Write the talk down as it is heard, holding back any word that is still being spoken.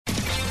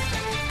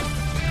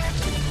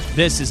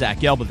This is Zach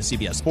Gelb with the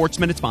CBS Sports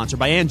Minute, sponsored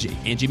by Angie.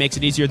 Angie makes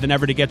it easier than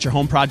ever to get your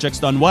home projects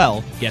done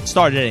well. Get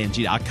started at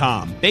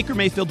Angie.com. Baker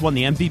Mayfield won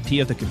the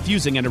MVP of the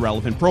confusing and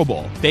irrelevant Pro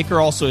Bowl. Baker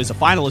also is a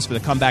finalist for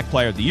the Comeback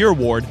Player of the Year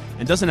award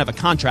and doesn't have a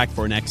contract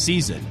for next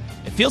season.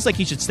 It feels like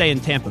he should stay in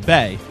Tampa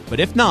Bay, but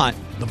if not,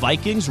 the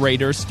Vikings,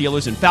 Raiders,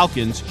 Steelers, and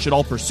Falcons should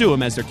all pursue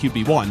him as their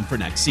QB1 for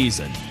next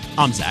season.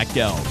 I'm Zach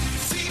Gelb.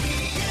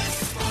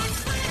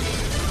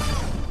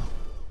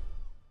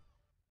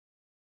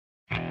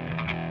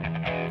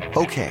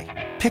 Okay,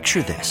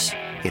 picture this.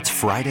 It's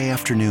Friday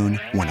afternoon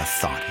when a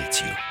thought hits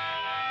you.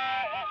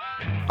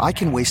 I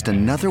can waste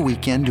another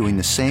weekend doing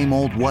the same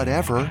old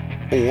whatever,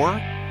 or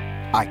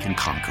I can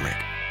conquer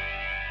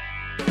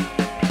it.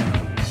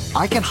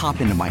 I can hop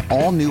into my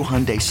all-new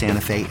Hyundai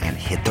Santa Fe and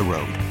hit the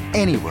road.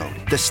 Any road.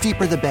 The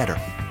steeper, the better.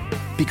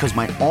 Because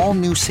my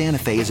all-new Santa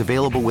Fe is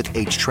available with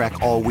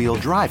H-Track all-wheel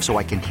drive, so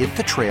I can hit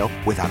the trail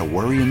without a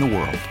worry in the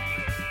world.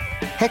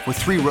 Heck, with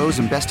 3 rows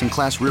and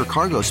best-in-class rear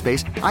cargo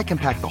space, I can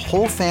pack the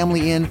whole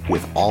family in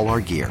with all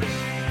our gear.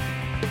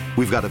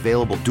 We've got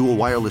available dual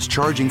wireless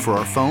charging for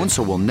our phones,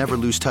 so we'll never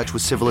lose touch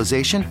with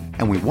civilization,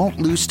 and we won't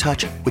lose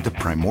touch with the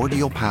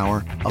primordial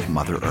power of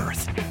Mother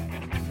Earth.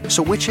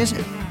 So which is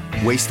it?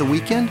 Waste the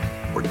weekend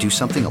or do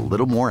something a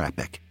little more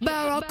epic?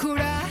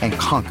 And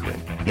conquer it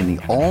in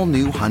the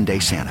all-new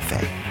Hyundai Santa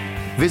Fe.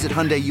 Visit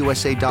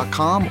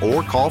HyundaiUSA.com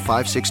or call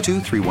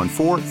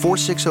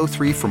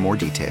 562-314-4603 for more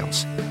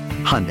details.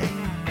 Hyundai.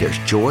 There's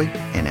joy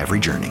in every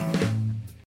journey.